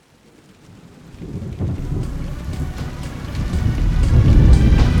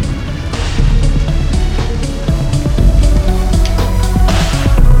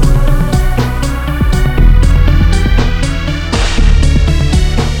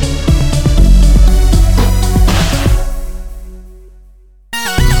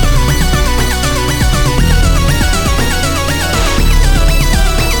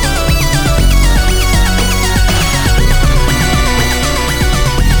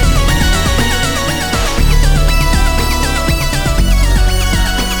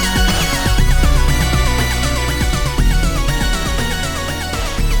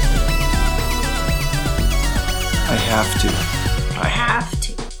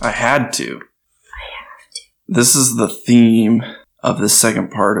I had to. This is the theme of the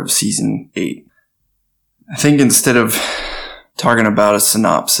second part of Season 8. I think instead of talking about a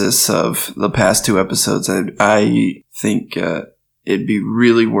synopsis of the past 2 episodes, I think it'd be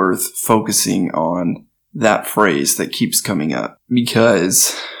really worth focusing on that phrase that keeps coming up.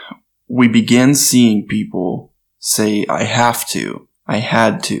 Because we begin seeing people say, I have to, I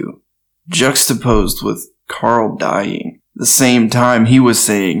had to, juxtaposed with Carl dying. The same time he was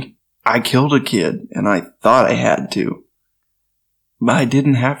saying, I killed a kid and I thought I had to. But I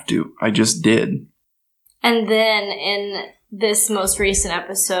didn't have to. I just did. And then in this most recent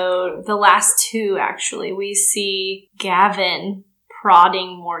episode, the last 2 actually, we see Gavin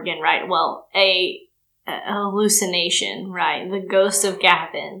prodding Morgan, right? Well, a hallucination, right? The ghost of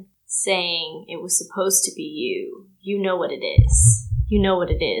Gavin saying it was supposed to be you. You know what it is. You know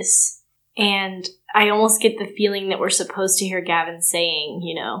what it is. And I almost get the feeling that we're supposed to hear Gavin saying,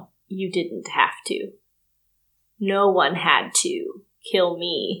 you didn't have to. No one had to kill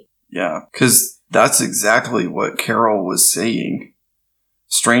me. Yeah, because that's exactly what Carol was saying.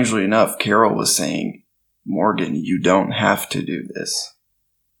 Strangely enough, Carol was saying, Morgan, you don't have to do this.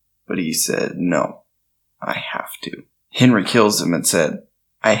 But he said, no, I have to. Henry kills him and said,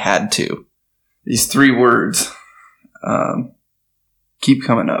 I had to. These 3 words keep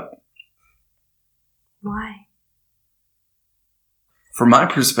coming up. Why? From my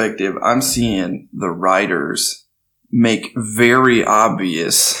perspective, I'm seeing the writers make very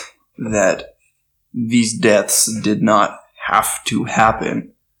obvious that these deaths did not have to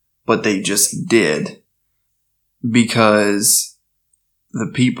happen, but they just did. Because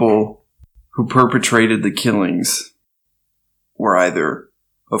the people who perpetrated the killings were either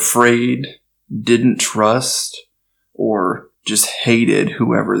afraid, didn't trust, or just hated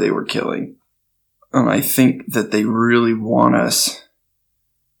whoever they were killing. And I think that they really want us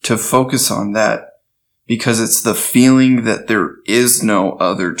to focus on that because it's the feeling that there is no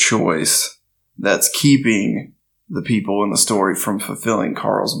other choice that's keeping the people in the story from fulfilling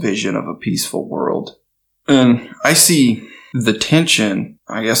Carl's vision of a peaceful world. And I see the tension,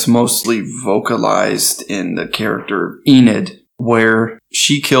 I guess, mostly vocalized in the character Enid, where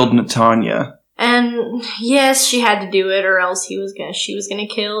she killed Natanya. And yes, she had to do it, or else she was gonna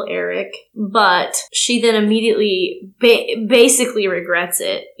kill Eric. But she then immediately, basically regrets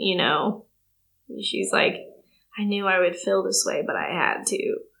it. She's like, "I knew I would feel this way, but I had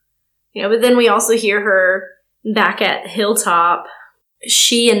to." But then we also hear her back at Hilltop.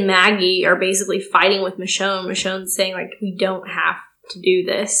 She and Maggie are basically fighting with Michonne. Michonne's saying, like, "We don't have to do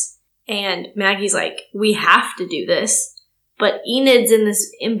this," and Maggie's like, "We have to do this." But Enid's in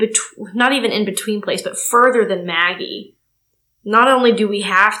this not even in between place, but further than Maggie. Not only do we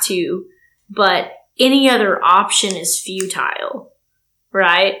have to, but any other option is futile,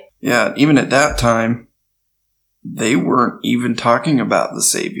 right? Yeah, even at that time, they weren't even talking about the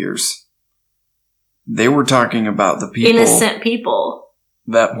saviors. They were talking about the people. Innocent people.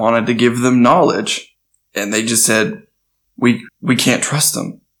 That wanted to give them knowledge. And they just said, we can't trust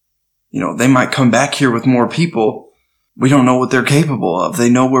them. They might come back here with more people. We don't know what they're capable of. They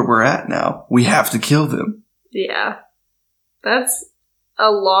know where we're at now. We have to kill them. Yeah. That's a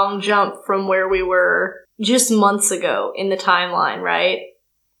long jump from where we were just months ago in the timeline, right?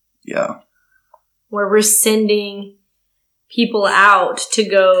 Yeah. Where we're sending people out to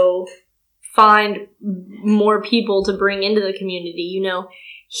go find more people to bring into the community,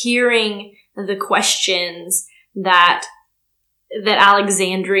 hearing the questions that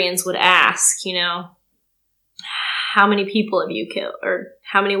Alexandrians would ask, how many people have you killed? Or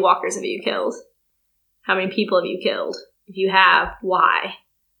how many walkers have you killed? How many people have you killed? If you have, why?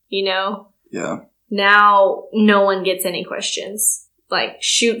 Yeah. Now, no one gets any questions. Like,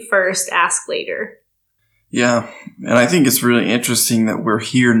 shoot first, ask later. Yeah. And I think it's really interesting that we're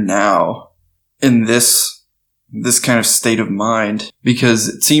here now in this kind of state of mind. Because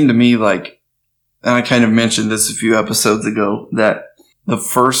it seemed to me like, and I kind of mentioned this a few episodes ago, that the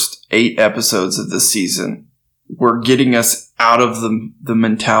first 8 episodes of this season were getting us out of the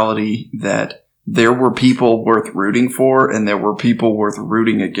mentality that there were people worth rooting for and there were people worth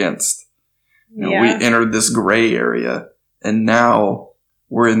rooting against. We entered this gray area, and now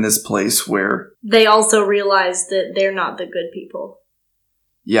we're in this place where they also realize that they're not the good people.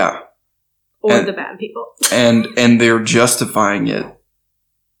 Yeah. Or the bad people. and they're justifying it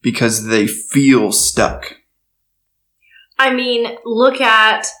because they feel stuck. I mean, look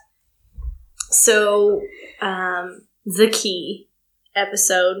at... So, the Key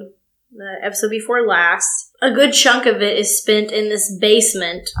episode, the episode before last, a good chunk of it is spent in this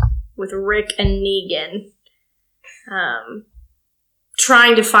basement with Rick and Negan,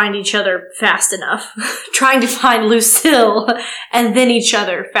 trying to find each other fast enough. Trying to find Lucille and then each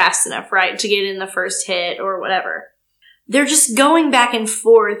other fast enough, right? To get in the first hit or whatever. They're just going back and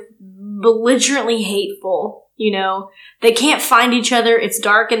forth, belligerently hateful, you know? They can't find each other, it's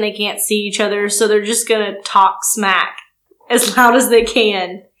dark and they can't see each other, so they're just gonna talk smack as loud as they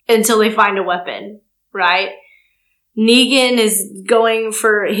can until they find a weapon, right? Negan is going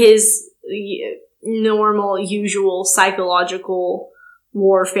for his normal, usual psychological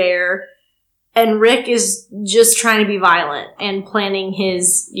warfare, and Rick is just trying to be violent and planning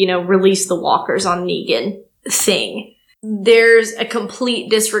his, release the walkers on Negan thing. There's a complete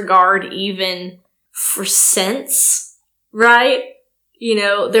disregard even for sense, right?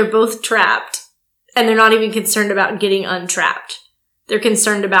 They're both trapped, and they're not even concerned about getting untrapped. They're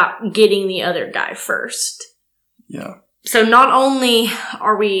concerned about getting the other guy first. Yeah. So not only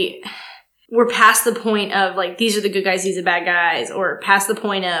are we're past the point of, like, these are the good guys, these are bad guys, or past the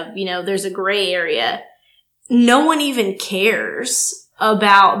point of, there's a gray area. No one even cares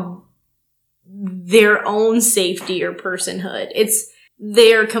about their own safety or personhood.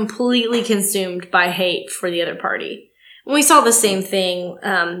 They're completely consumed by hate for the other party. And we saw the same thing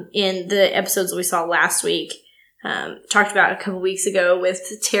in the episodes that we saw last week. Talked about a couple weeks ago with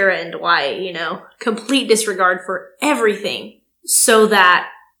Tara and Dwight, complete disregard for everything so that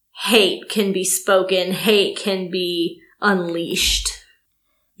hate can be spoken, hate can be unleashed.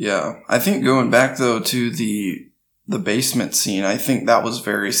 Yeah. I think going back, though, to the basement scene, I think that was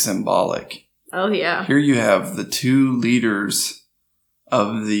very symbolic. Oh, yeah. Here you have the 2 leaders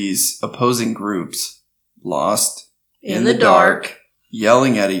of these opposing groups lost in the dark,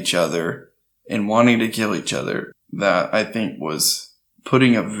 yelling at each other and wanting to kill each other. That, I think, was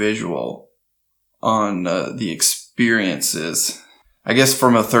putting a visual on the experiences, I guess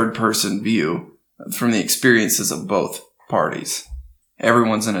from a third-person view, from the experiences of both parties.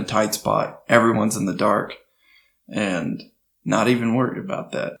 Everyone's in a tight spot. Everyone's in the dark. And not even worried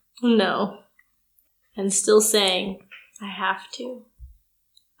about that. No. And still saying, I have to.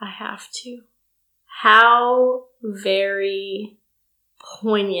 I have to. How very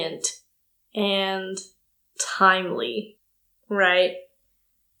poignant and timely, right?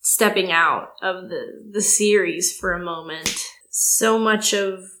 Stepping out of the series for a moment. So much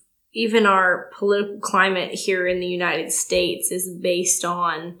of even our political climate here in the United States is based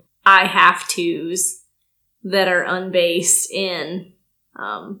on I have to's that are unbased in,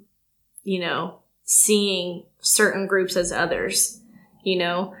 seeing certain groups as others,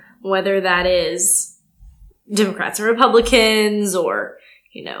 whether that is Democrats and Republicans or,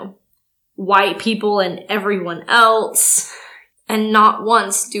 white people and everyone else. And not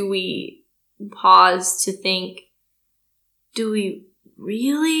once do we pause to think, do we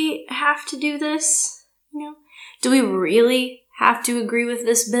really have to do this? Do we really have to agree with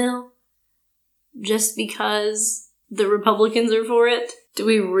this bill just because the Republicans are for it? Do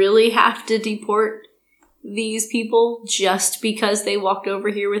we really have to deport these people just because they walked over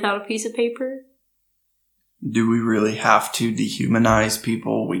here without a piece of paper? Do we really have to dehumanize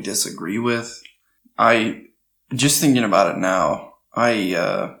people we disagree with? Just thinking about it now,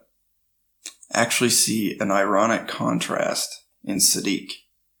 I actually see an ironic contrast in Sadiq.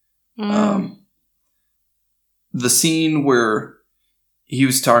 The scene where he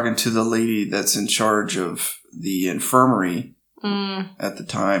was talking to the lady that's in charge of the infirmary at the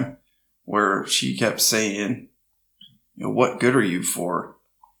time, where she kept saying, what good are you for?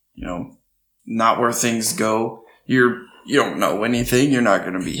 Not where things go. You don't know anything. You're not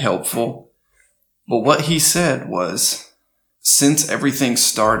going to be helpful. But what he said was, since everything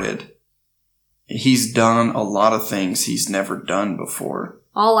started, he's done a lot of things he's never done before.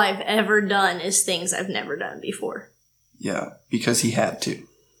 All I've ever done is things I've never done before. Yeah, because he had to.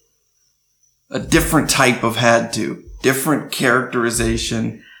 A different type of had to. Different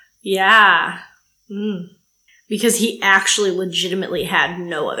characterization. Yeah. Because he actually legitimately had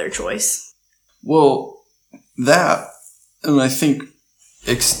no other choice. Well, that, and I think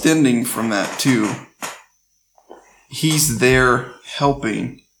extending from that too, he's there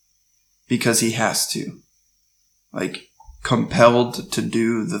helping because he has to. Like, compelled to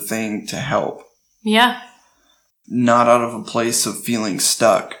do the thing to help. Yeah. Not out of a place of feeling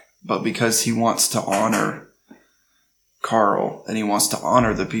stuck, but because he wants to honor Carl and he wants to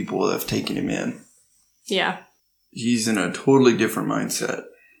honor the people that have taken him in. Yeah. He's in a totally different mindset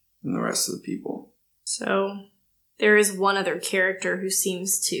than the rest of the people. So, there is one other character who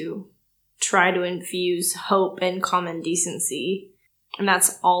seems to try to infuse hope and common decency, and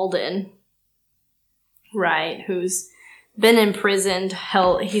that's Alden. Right, who's been imprisoned,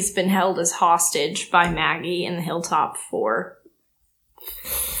 he's been held as hostage by Maggie in the Hilltop for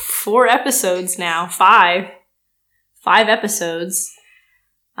 4 episodes now. 5 episodes.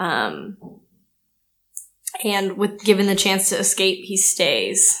 And given the chance to escape, he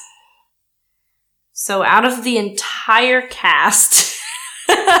stays. So out of the entire cast,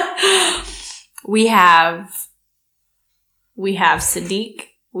 we have Sadiq,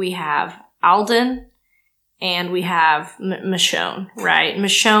 we have Alden, and we have Michonne, right?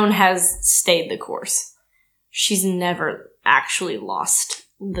 Michonne has stayed the course. She's never actually lost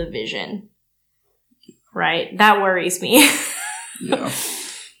the vision, right? That worries me. Yeah.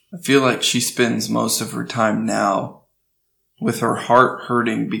 I feel like she spends most of her time now with her heart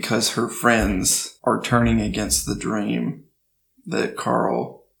hurting because her friends are turning against the dream that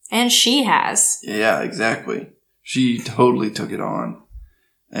Carl... And she has. Yeah, exactly. She totally took it on.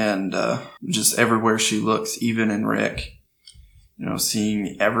 And just everywhere she looks, even in Rick,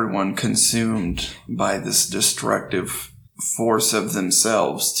 seeing everyone consumed by this destructive force of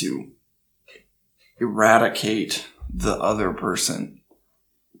themselves to eradicate the other person.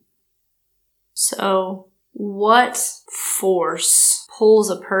 So, what force pulls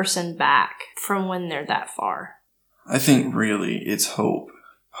a person back from when they're that far? I think really it's hope.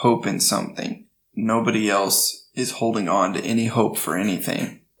 Hope in something. Nobody else is holding on to any hope for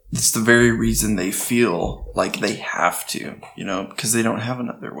anything. It's the very reason they feel like they have to, because they don't have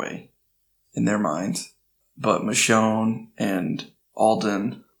another way in their minds. But Michonne and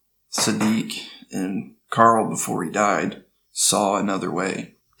Alden, Sadiq, and Carl, before he died, saw another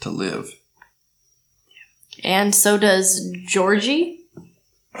way to live. And so does Georgie?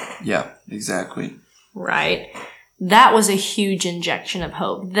 Yeah, exactly. Right. That was a huge injection of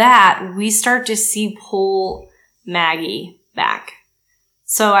hope. That we start to see pull Maggie back.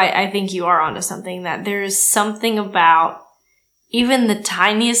 So I think you are onto something, that there is something about even the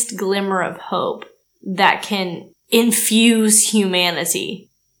tiniest glimmer of hope that can infuse humanity.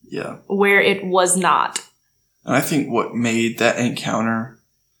 Yeah. Where it was not. And I think what made that encounter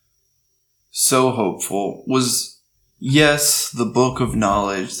so hopeful was, yes, the book of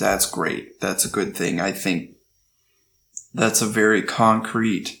knowledge, that's great. That's a good thing. I think that's a very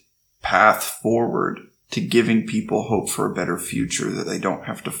concrete path forward to giving people hope for a better future, that they don't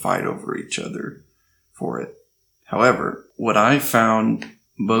have to fight over each other for it. However, what I found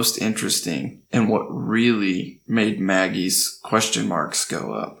most interesting and what really made Maggie's question marks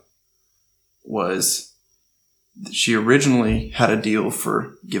go up was she originally had a deal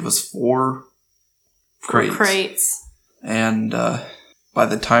for give us 4 crates. And by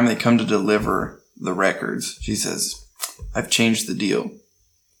the time they come to deliver the records, she says, I've changed the deal.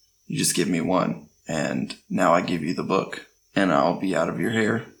 You just give me 1. And now I give you the book. And I'll be out of your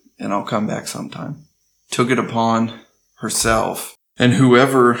hair. And I'll come back sometime. Took it upon herself. And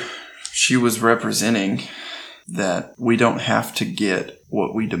whoever she was representing, that we don't have to get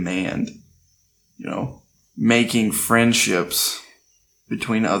what we demand. Making friendships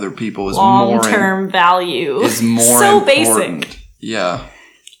between other people is long-term value. Is more so important. Basic. Yeah.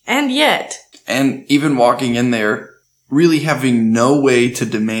 And yet. And even walking in there, really having no way to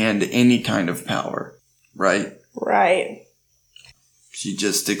demand any kind of power. Right? Right. She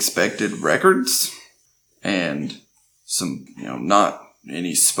just expected records and some, not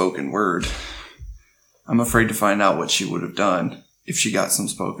any spoken word. I'm afraid to find out what she would have done if she got some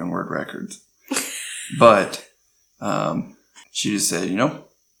spoken word records. But she just said,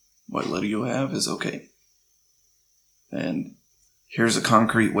 what little you have is okay. And here's a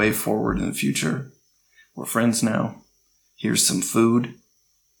concrete way forward in the future. We're friends now. Here's some food.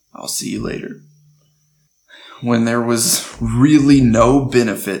 I'll see you later. When there was really no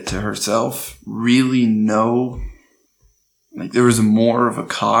benefit to herself, really no, there was more of a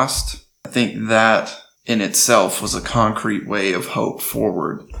cost. I think that in itself was a concrete way of hope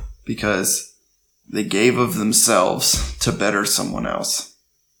forward, because they gave of themselves to better someone else.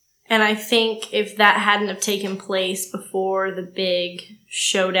 And I think if that hadn't have taken place before the big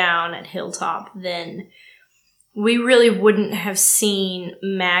showdown at Hilltop, then we really wouldn't have seen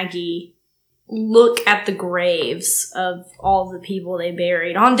Maggie look at the graves of all the people they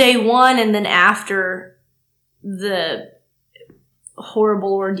buried on day one, and then after the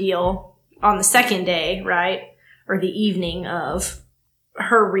horrible ordeal on the second day, right? Or the evening of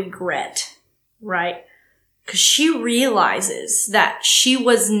her regret, right? Because she realizes that she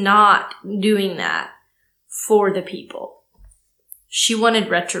was not doing that for the people. She wanted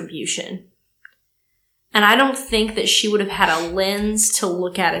retribution. And I don't think that she would have had a lens to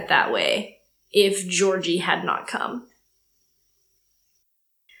look at it that way if Georgie had not come.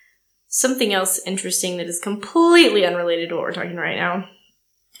 Something else interesting that is completely unrelated to what we're talking right now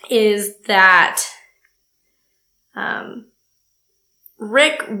is that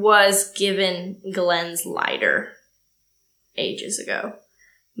Rick was given Glenn's lighter ages ago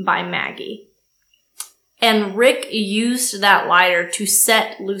by Maggie. And Rick used that lighter to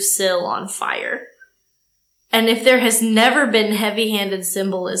set Lucille on fire. And if there has never been heavy-handed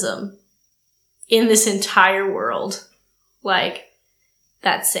symbolism in this entire world, like,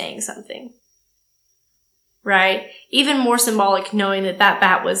 that's saying something. Right? Even more symbolic knowing that that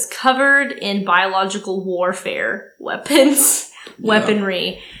bat was covered in biological warfare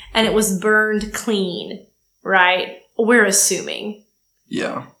weaponry, and it was burned clean, right? We're assuming.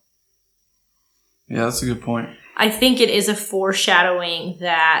 Yeah. Yeah, that's a good point. I think it is a foreshadowing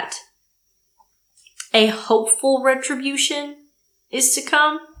that a hopeful retribution is to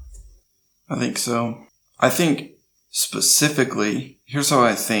come. I think so. I think specifically, here's how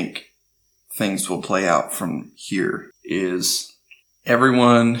I think things will play out from here, is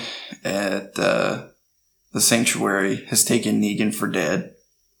everyone at the sanctuary has taken Negan for dead,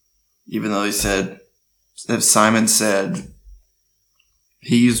 even though Simon said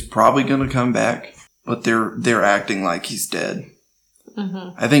he's probably going to come back, but they're acting like he's dead.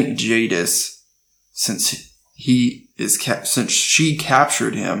 Mm-hmm. I think Jadis, since she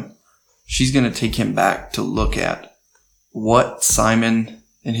captured him, she's going to take him back to look at what Simon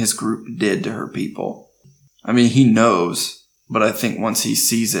and his group did to her people. I mean, he knows, but I think once he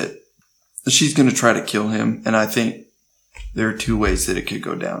sees it, she's going to try to kill him, and I think there are two ways that it could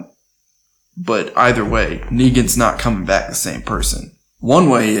go down. But either way, Negan's not coming back the same person. One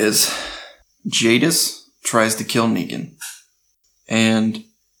way is Jadis tries to kill Negan, and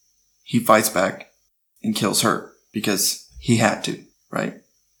he fights back and kills her because he had to, right?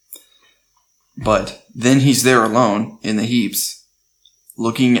 But then he's there alone in the heaps,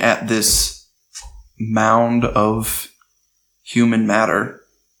 looking at this mound of human matter,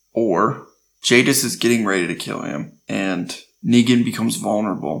 or Jadis is getting ready to kill him, and Negan becomes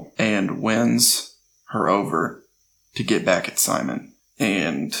vulnerable and wins her over to get back at Simon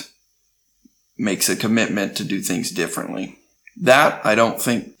and makes a commitment to do things differently. That, I don't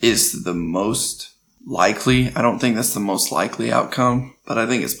think, is the most likely. I don't think that's the most likely outcome, but I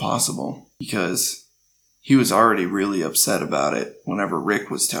think it's possible because he was already really upset about it whenever Rick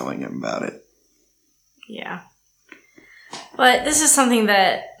was telling him about it. Yeah. But this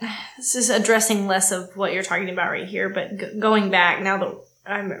is addressing less of what you're talking about right here, but going back, now that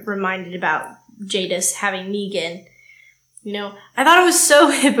I'm reminded about Jadis having Negan, I thought it was so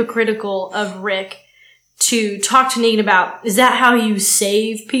hypocritical of Rick to talk to Negan about, is that how you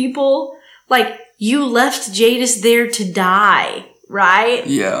save people? Like, you left Jadis there to die, right?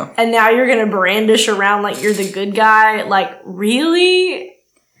 Yeah. And now you're going to brandish around like you're the good guy? Like, really?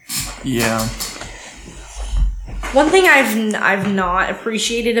 Yeah. One thing I've not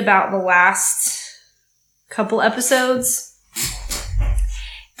appreciated about the last couple episodes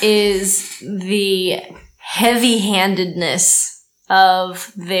is the heavy-handedness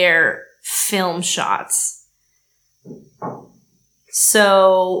of their film shots.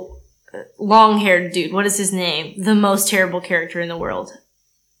 So, long-haired dude, what is his name? The most terrible character in the world.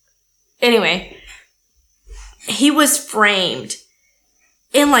 Anyway, he was framed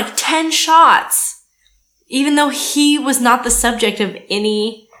in like 10 shots. Even though he was not the subject of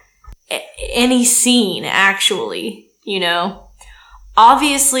any scene, actually,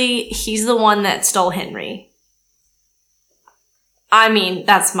 Obviously, he's the one that stole Henry. I mean,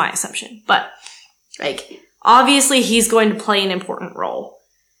 that's my assumption. But, obviously he's going to play an important role.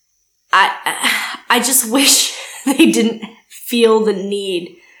 I just wish they didn't feel the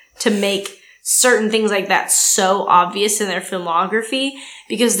need to make certain things like that so obvious in their filmography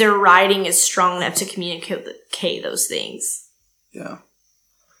because their writing is strong enough to communicate those things. Yeah.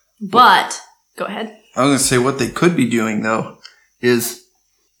 But, go ahead. I was going to say what they could be doing, though, is,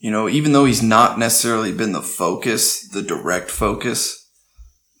 even though he's not necessarily been the direct focus,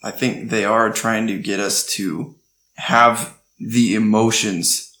 I think they are trying to get us to have the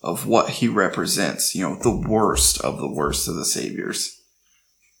emotions of what he represents. You know, the worst of the saviors.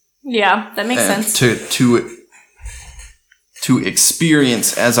 Yeah, that makes sense. To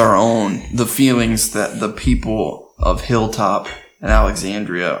experience as our own the feelings that the people of Hilltop and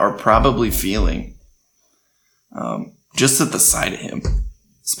Alexandria are probably feeling, just at the sight of him,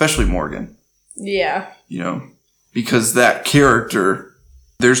 especially Morgan. Yeah. You know, because that character,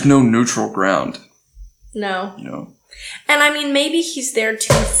 there's no neutral ground. No. You know. And I mean, maybe he's there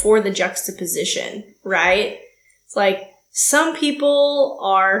too for the juxtaposition, right? It's like some people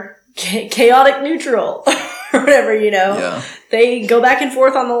are chaotic neutral or whatever, you know. Yeah. They go back and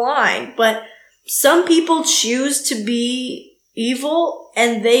forth on the line, but some people choose to be evil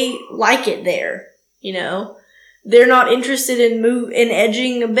and they like it there, you know. They're not interested in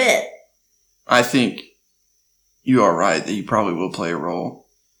edging a bit. I think you are right that he probably will play a role.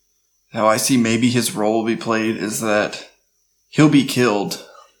 How I see maybe his role will be played is that he'll be killed,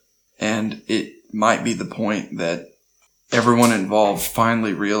 and it might be the point that everyone involved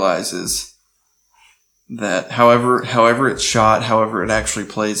finally realizes that however it's shot, however it actually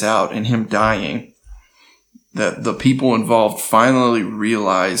plays out, and him dying, that the people involved finally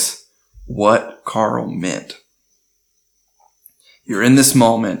realize what Carl meant. You're in this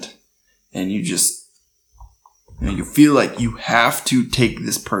moment, and you just, you know, you feel like you have to take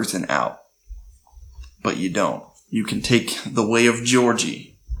this person out, but you don't. You can take the way of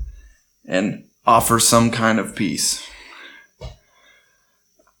Georgie and offer some kind of peace.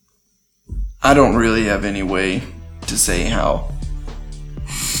 I don't really have any way to say how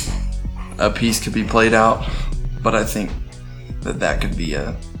a piece could be played out, but I think that could be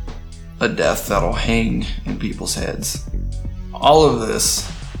a death that'll hang in people's heads. All of this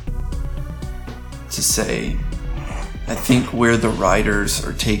to say, I think where the writers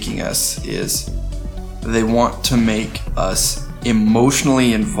are taking us is they want to make us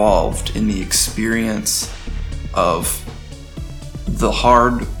emotionally involved in the experience of the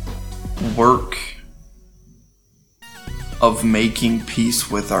hard work of making peace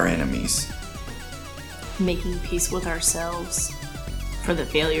with our enemies. Making peace with ourselves for the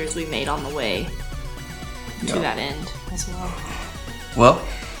failures we made on the way to that end as well. Well,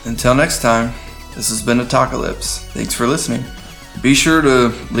 until next time, this has been Apocalypse. Thanks for listening. Be sure to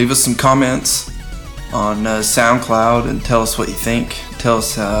leave us some comments on SoundCloud and tell us what you think. Tell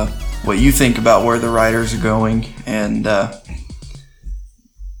us what you think about where the writers are going, and go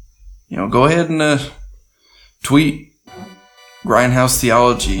ahead and tweet Grindhouse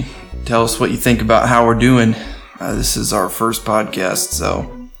Theology. Tell us what you think about how we're doing. This is our first podcast,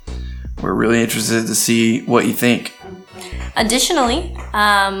 so we're really interested to see what you think. Additionally,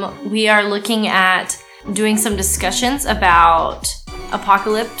 we are looking at doing some discussions about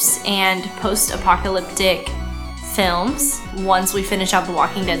apocalypse and post-apocalyptic films once we finish out the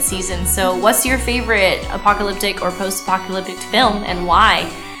Walking Dead season. So what's your favorite apocalyptic or post-apocalyptic film and why?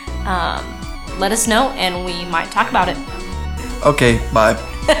 Let us know and we might talk about it. Okay, bye.